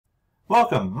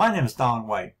Welcome, my name is Don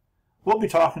White. We'll be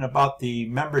talking about the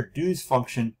member dues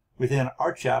function within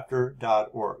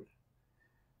ourchapter.org.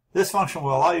 This function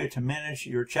will allow you to manage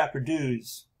your chapter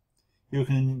dues. You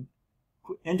can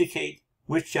indicate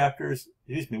which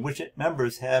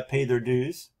members have paid their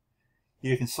dues.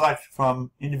 You can select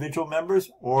from individual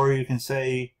members, or you can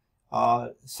say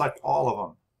select all of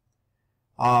them.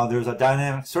 There's a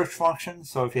dynamic search function,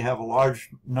 so if you have a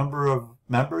large number of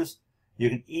members, you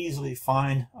can easily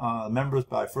find members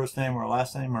by first name or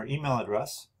last name or email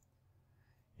address.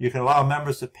 You can allow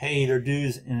members to pay their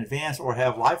dues in advance or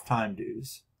have lifetime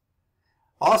dues.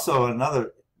 Also,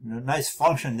 another nice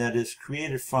function that is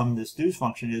created from this dues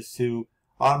function is to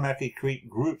automatically create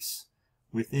groups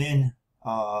within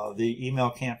the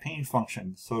email campaign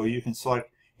function. So you can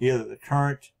select either the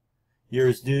current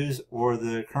year's dues or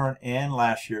the current and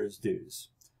last year's dues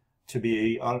to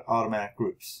be automatic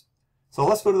groups. So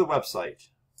let's go to the website.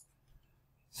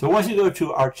 So once you go to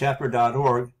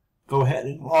ourchapter.org, go ahead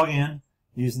and log in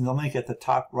using the link at the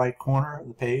top right corner of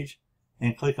the page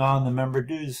and click on the member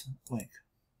dues link.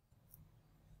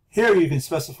 Here you can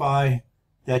specify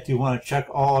that you want to check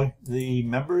all the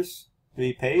members to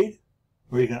be paid,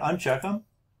 or you can uncheck them,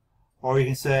 or you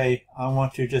can say I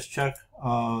want to just check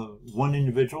one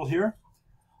individual here.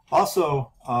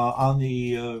 Also, when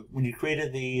you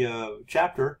created the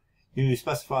chapter, you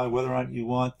specify whether or not you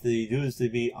want the dues to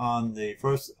be on the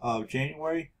 1st of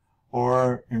January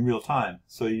or in real time.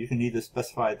 So you can either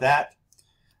specify that,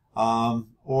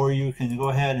 or you can go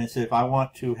ahead and say if I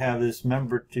want to have this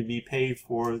member to be paid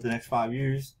for the next 5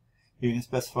 years, you can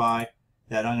specify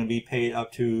that I'm going to be paid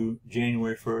up to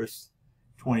January 1st,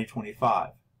 2025.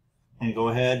 And go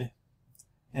ahead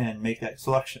and make that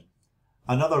selection.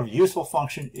 Another useful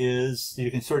function is you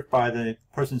can search by the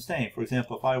person's name. For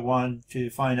example, if I want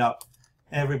to find out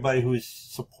everybody who's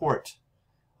support,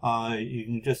 you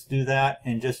can just do that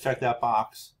and just check that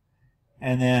box.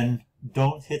 And then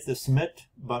don't hit the submit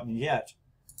button yet,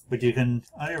 but you can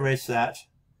unerase that,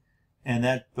 and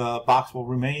that box will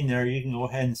remain there. You can go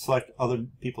ahead and select other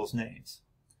people's names.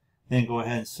 Then go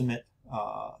ahead and submit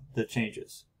the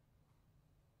changes.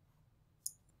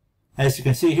 As you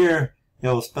can see here, it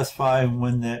will specify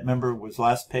when that member was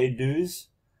last paid dues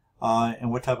and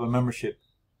what type of membership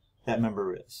that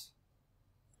member is.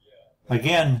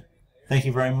 Again, thank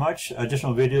you very much.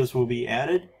 Additional videos will be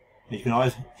added. You can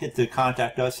always hit the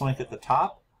Contact Us link at the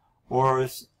top, or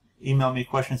email me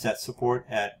questions at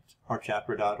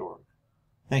support@ourchapter.org.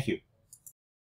 Thank you.